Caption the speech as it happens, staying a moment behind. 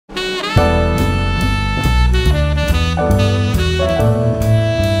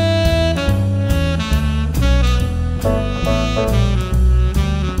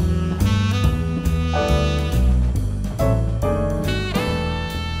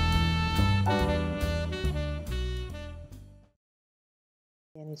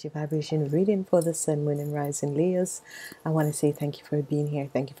Energy vibration reading for the sun, moon, and rising Leos. I want to say thank you for being here.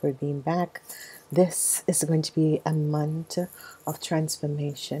 Thank you for being back. This is going to be a month of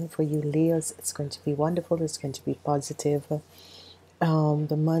transformation for you, Leos. It's going to be wonderful. It's going to be positive.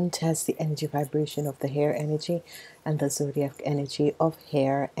 The month has the energy vibration of the hair energy and the zodiac energy of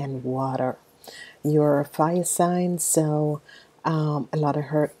hair and water. You're a fire sign, so a lot of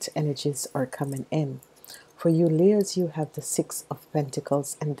hurt energies are coming in. For you Leos, you have the Six of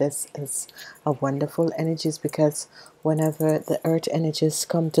Pentacles, and this is a wonderful energies because whenever the earth energies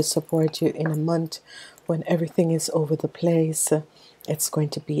come to support you in a month when everything is over the place, it's going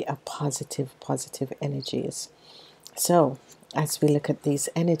to be a positive energies. So as we look at these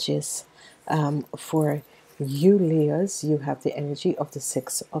energies, for you Leos, you have the energy of the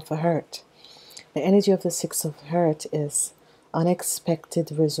Six of Heart. The energy of the Six of Heart is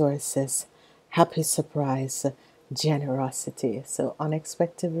unexpected resources, happy surprise, generosity. So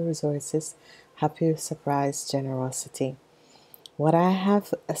unexpected resources, happy surprise, generosity. What I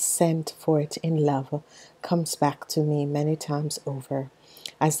have sent forth in love comes back to me many times over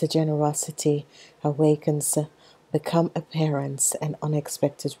as the generosity awakens, become apparent, and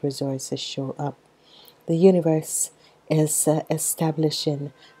unexpected resources show up. The universe is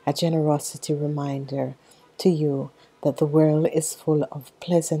establishing a generosity reminder to you that the world is full of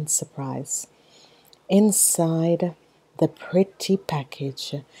pleasant surprise. Inside the pretty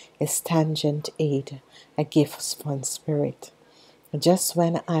package is tangent aid, a gift from spirit. Just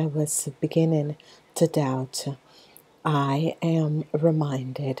when I was beginning to doubt, I am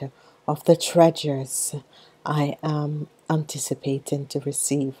reminded of the treasures I am anticipating to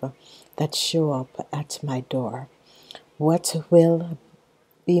receive that show up at my door. What will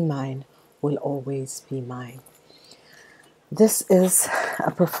be mine will always be mine. This is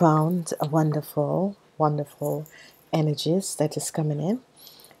a profound, a wonderful energies that is coming in.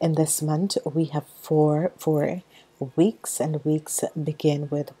 In this month, we have four weeks, and the weeks begin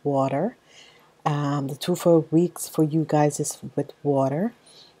with water. The 4 weeks for you guys is with water,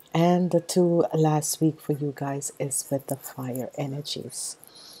 and the 2 last week for you guys is with the fire energies.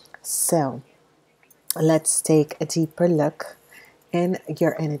 So let's take a deeper look in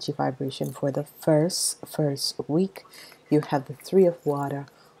your energy vibration. For the first week, you have the Three of Water,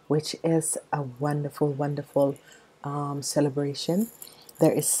 which is a wonderful celebration.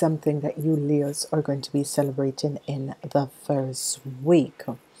 There is something that you Leos are going to be celebrating in the first week.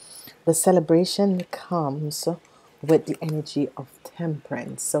 The celebration comes with the energy of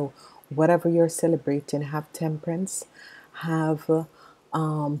temperance. So whatever you're celebrating, have temperance, have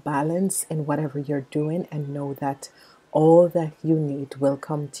balance in whatever you're doing, and know that all that you need will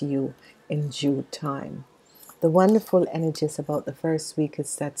come to you in due time. The wonderful energies about the first week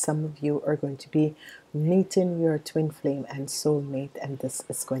is that some of you are going to be meeting your twin flame and soulmate, and this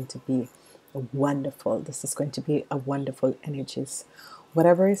is going to be wonderful. This is going to be a wonderful energies.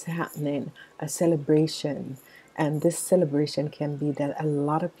 Whatever is happening, a celebration, and this celebration can be that a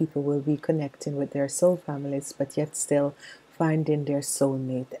lot of people will be connecting with their soul families, but yet still finding their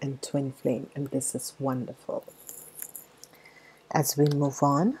soulmate and twin flame, and this is wonderful. As we move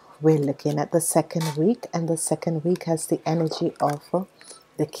on, we're looking at the second week, and the second week has the energy of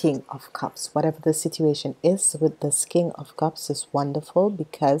the King of Cups. Whatever the situation is with this King of Cups is wonderful,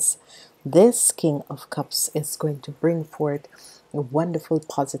 because this King of Cups is going to bring forth wonderful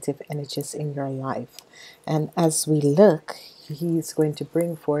positive energies in your life. And as we look, he's going to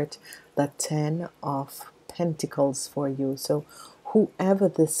bring forth the Ten of Pentacles for you. So whoever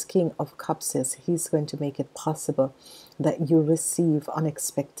this King of Cups is, he's going to make it possible that you receive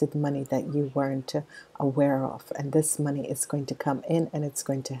unexpected money that you weren't aware of, and this money is going to come in, and it's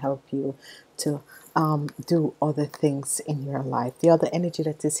going to help you to do other things in your life. The other energy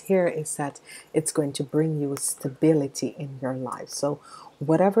that is here is that it's going to bring you stability in your life. So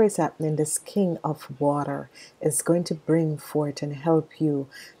whatever is happening, this King of Water is going to bring forth and help you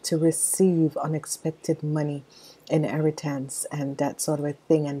to receive unexpected money, inheritance, and that sort of a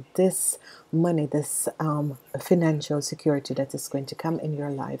thing. And this money, this financial security that is going to come in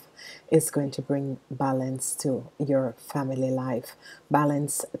your life is going to bring balance to your family life,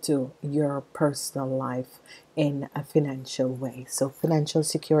 balance to your personal life in a financial way. So financial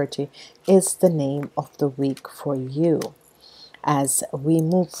security is the name of the week for you. As we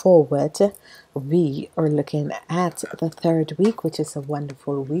move forward, we are looking at the third week, which is a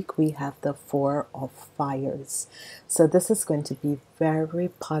wonderful week. We have the Four of Fires. So this is going to be very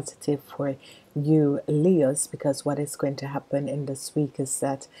positive for you Leos, because what is going to happen in this week is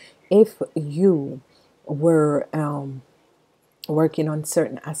that if you were working on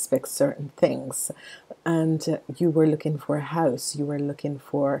certain aspects, certain things, and you were looking for a house, you were looking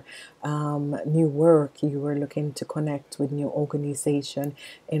for new work, you were looking to connect with new organization,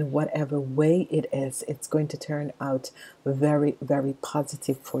 in whatever way it is, it's going to turn out very, very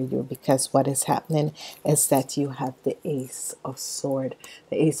positive for you, because what is happening is that you have the Ace of Sword.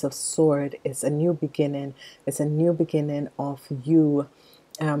 The Ace of Sword is a new beginning. It's a new beginning of you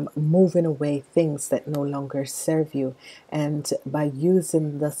moving away things that no longer serve you. And by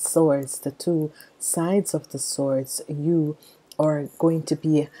using the swords, the two sides of the swords, you are going to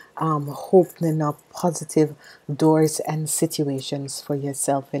be opening up positive doors and situations for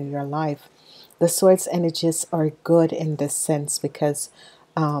yourself in your life. The swords energies are good in this sense because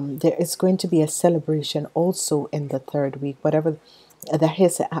there is going to be a celebration also in the third week. Whatever that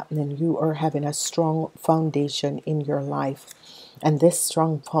is happening, you are having a strong foundation in your life, and this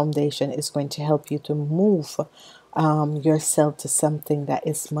strong foundation is going to help you to move yourself to something that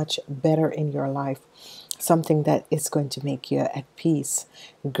is much better in your life, something that is going to make you at peace.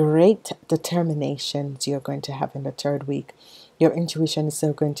 Great determinations you're going to have in the third week. Your intuition is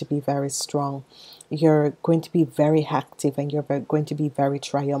still going to be very strong. You're going to be very active, and you're going to be very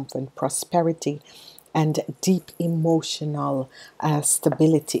triumphant. Prosperity and deep emotional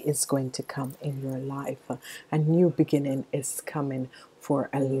stability is going to come in your life. A new beginning is coming for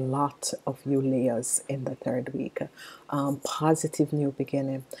a lot of you Leos in the third week. Positive new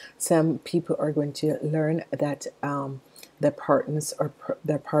beginning. Some people are going to learn that their partners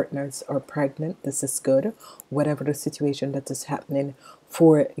are pregnant. This is good. Whatever the situation that is happening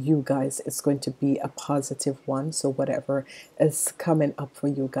for you guys, it's going to be a positive one. So whatever is coming up for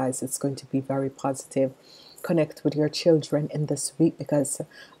you guys, it's going to be very positive. Connect with your children in this week, because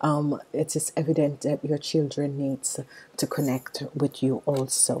it is evident that your children needs to connect with you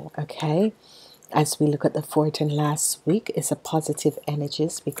also. Okay, as we look at the fourth and last week, is a positive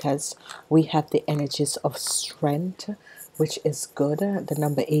energies, because we have the energies of strength, which is good. The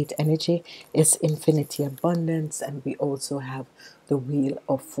number 8 energy is infinity, abundance, and we also have the Wheel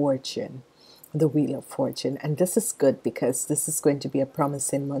of Fortune. The Wheel of Fortune, and this is good because this is going to be a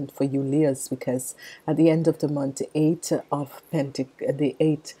promising month for you Leos, because at the end of the month, the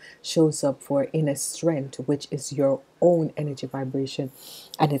 8 shows up for inner strength, which is your own energy vibration,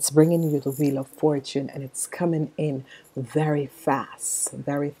 and it's bringing you the Wheel of Fortune, and it's coming in very fast,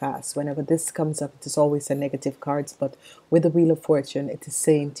 very fast. Whenever this comes up, it is always a negative cards, but with the Wheel of Fortune, it is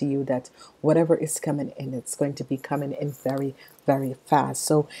saying to you that whatever is coming in, it's going to be coming in very, very fast.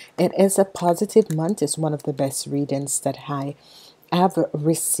 So it is a positive month. It's one of the best readings that I have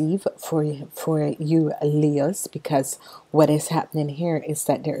received for you Leos, because what is happening here is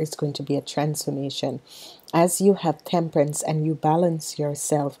that there is going to be a transformation. As you have temperance and you balance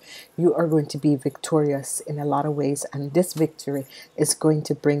yourself, you are going to be victorious in a lot of ways, and this victory is going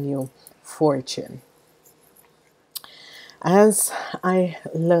to bring you fortune. As I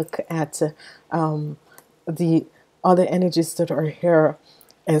look at the other energies that are here,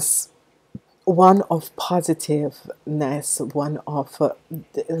 is one of positiveness, one of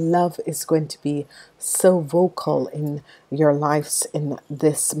love is going to be so vocal in your lives in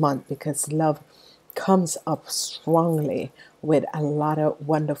this month, because love comes up strongly with a lot of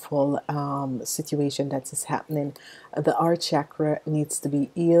wonderful situation that is happening. The heart chakra needs to be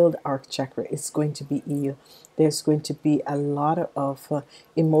healed. Heart chakra is going to be healed. There's going to be a lot of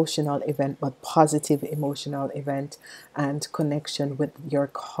emotional event, but positive emotional event and connection with your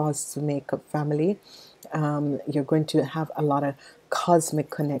cosmic family. You're going to have a lot of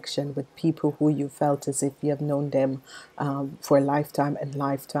cosmic connection with people who you felt as if you have known them for a lifetime and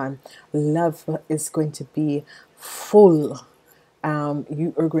lifetime. Love is going to be full.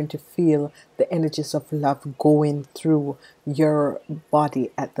 You are going to feel the energies of love going through your body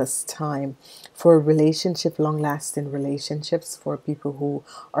at this time. For relationship, long-lasting relationships, for people who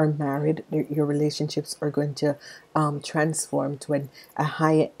are married, your relationships are going to transform to a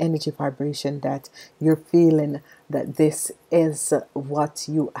higher energy vibration, that you're feeling that this is what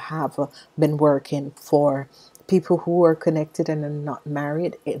you have been working for. People who are connected and are not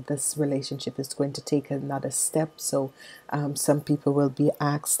married, this relationship is going to take another step. So some people will be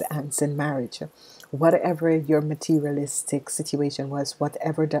asked to answer in marriage. Whatever your materialistic situation was,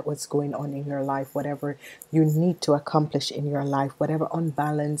 whatever that was going on in your life, whatever you need to accomplish in your life, whatever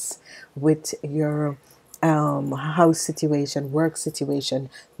unbalance with your house situation, work situation,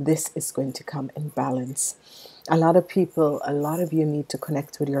 this is going to come in balance. A lot of people, a lot of you need to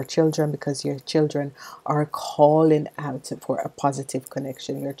connect with your children, because your children are calling out for a positive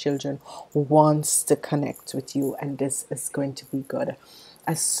connection. Your children wants to connect with you, and this is going to be good.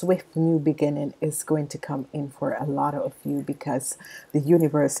 a swift new beginning is going to come in for a lot of you, because the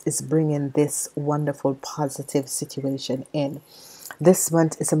universe is bringing this wonderful positive situation in. This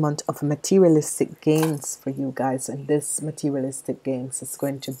month is a month of materialistic gains for you guys, and this materialistic gains is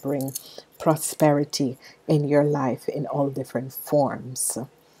going to bring prosperity in your life in all different forms.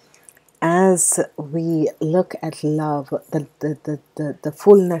 As we look at love, the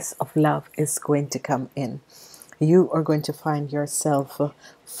fullness of love is going to come in. You are going to find yourself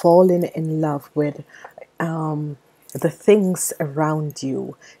falling in love with the things around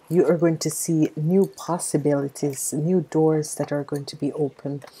you. You are going to see new possibilities, new doors that are going to be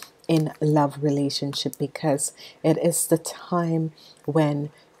open in love relationship, because it is the time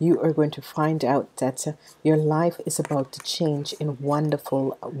when you are going to find out that your life is about to change in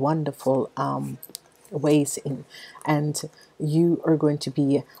wonderful ways in, and you are going to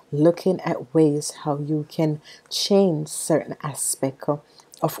be looking at ways how you can change certain aspect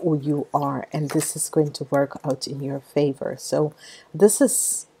of who you are, and this is going to work out in your favor. So this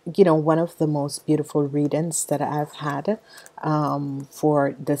is, one of the most beautiful readings that I've had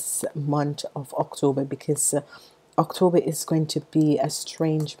for this month of October, because October is going to be a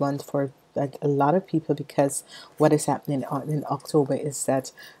strange month for a lot of people, because what is happening in October is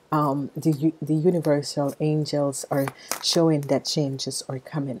that the universal angels are showing that changes are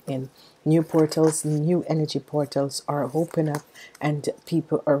coming in. New portals, new energy portals are open up, and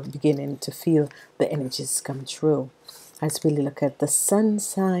people are beginning to feel the energies come true. As we look at the sun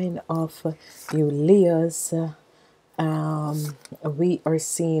sign of you Leos, we are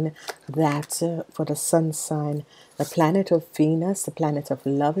seeing that for the sun sign, the planet of Venus, the planet of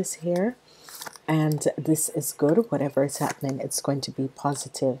love, is here, and this is good. Whatever is happening, it's going to be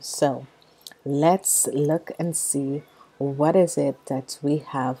positive. So let's look and see what is it that we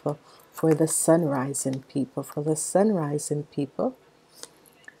have for the sun rising people. For the sun rising people,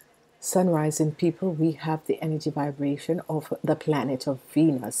 we have the energy vibration of the planet of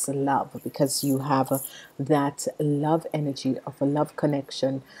Venus, love, because you have that love energy of a love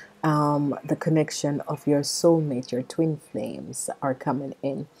connection. The connection of your soulmate, your twin flames are coming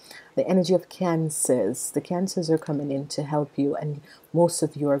in. The energy of Cancers, the Cancers are coming in to help you, and most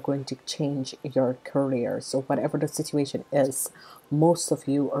of you are going to change your career. So whatever the situation is, most of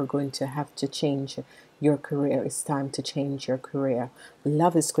you are going to have to change your career. It's time to change your career.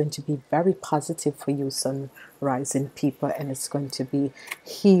 Love is going to be very positive for you, sun rising people, and it's going to be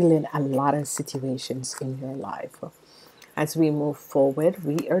healing a lot of situations in your life. As we move forward,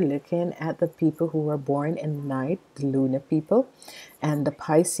 we are looking at the people who were born in night, the lunar people, and the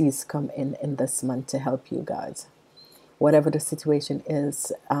Pisces come in this month to help you guys. Whatever the situation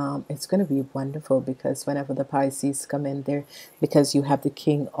is, it's going to be wonderful, because whenever the Pisces come in there, because you have the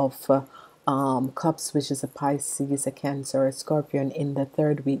King of Cups, which is a Pisces, a Cancer, a Scorpion in the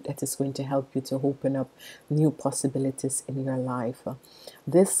third week, that is going to help you to open up new possibilities in your life.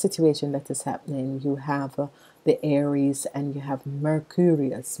 This situation that is happening, you have the Aries, and you have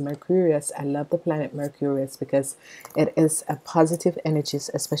Mercurius. Mercurius, I love the planet Mercurius, because it is a positive energies,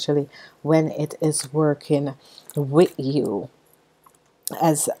 especially when it is working with you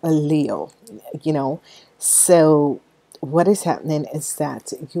as a Leo, So what is happening is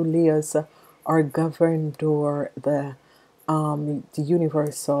that you Leos are governed over the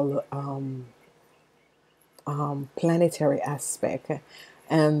universal planetary aspect.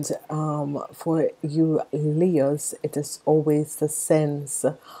 And for you Leos, it is always the sense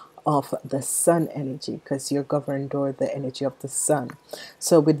of the sun energy, because you're governed over the energy of the sun.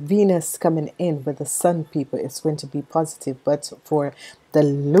 So with Venus coming in with the sun people, it's going to be positive, but for the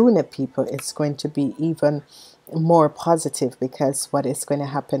lunar people, it's going to be even more positive, because what is going to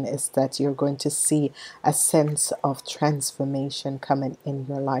happen is that you're going to see a sense of transformation coming in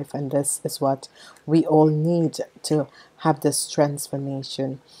your life, and this is what we all need to have, this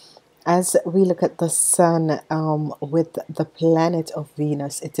transformation. As we look at the sun with the planet of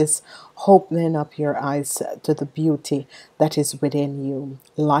Venus, it is opening up your eyes to the beauty that is within you.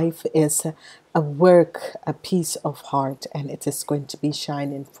 Life is a work, a piece of heart, and it is going to be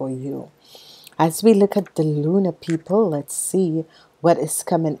shining for you. As we look at the lunar people, let's see what is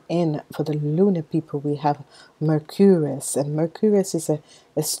coming in for the lunar people. We have Mercurius, and Mercurius is a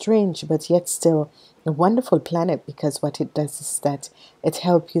strange but yet still a wonderful planet, because what it does is that it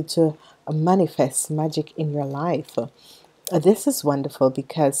helps you to manifest magic in your life. This is wonderful,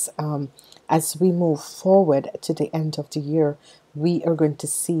 because as we move forward to the end of the year, we are going to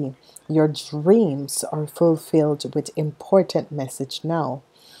see your dreams are fulfilled with important message now.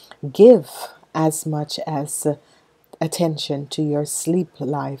 Give as much as attention to your sleep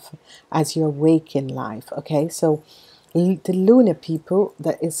life as your waking life. Okay, so The lunar people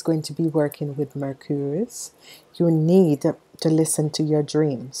that is going to be working with Mercurius, you need to listen to your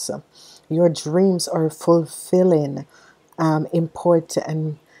dreams. Your dreams are fulfilling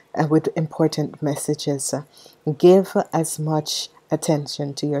important with important messages. Give as much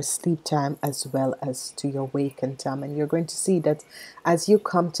attention to your sleep time as well as to your waking time, and you're going to see that as you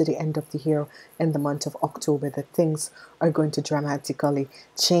come to the end of the year in the month of October, that things are going to dramatically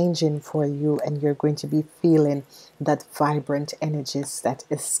changing for you, and you're going to be feeling that vibrant energies that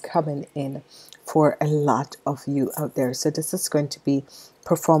is coming in for a lot of you out there. So this is going to be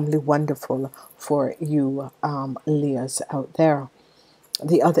profoundly wonderful for you Leos out there.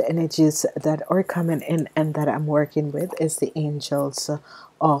 The other energies that are coming in and that I'm working with is the angels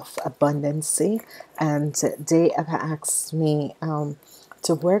of abundancy, and they have asked me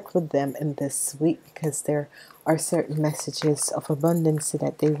to work with them in this week because there are certain messages of abundance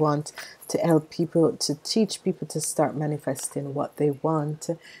that they want to help people, to teach people to start manifesting what they want.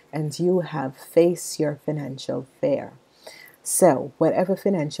 And you have face your financial fear. So whatever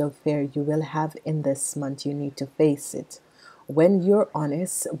financial fear you will have in this month, you need to face it. When you're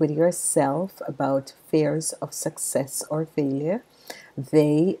honest with yourself about fears of success or failure,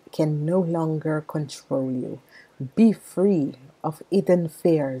 they can no longer control you. Be free of hidden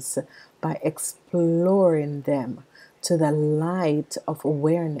fears by exploring them to the light of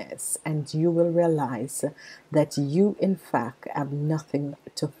awareness, and you will realize that you, in fact, have nothing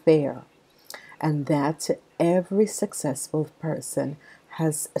to fear, and that every successful person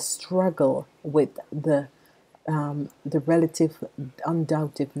has a struggle with the relative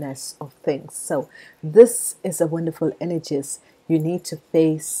undoubtedness of things. So this is a wonderful energies. You need to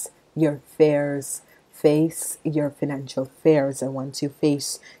face your fears, face your financial fears, and once you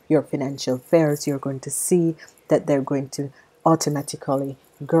face your financial fears, you're going to see that they're going to automatically,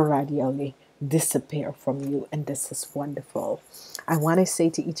 gradually disappear from you, and this is wonderful. I want to say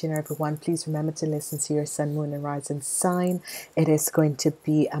to each and every one, please remember to listen to your sun, moon, and rising sign. It is going to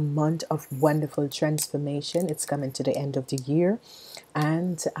be a month of wonderful transformation. It's coming to the end of the year,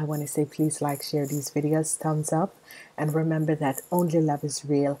 and I want to say, please like, share these videos, thumbs up, and remember that only love is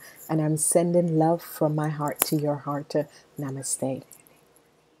real, and I'm sending love from my heart to your heart. Namaste.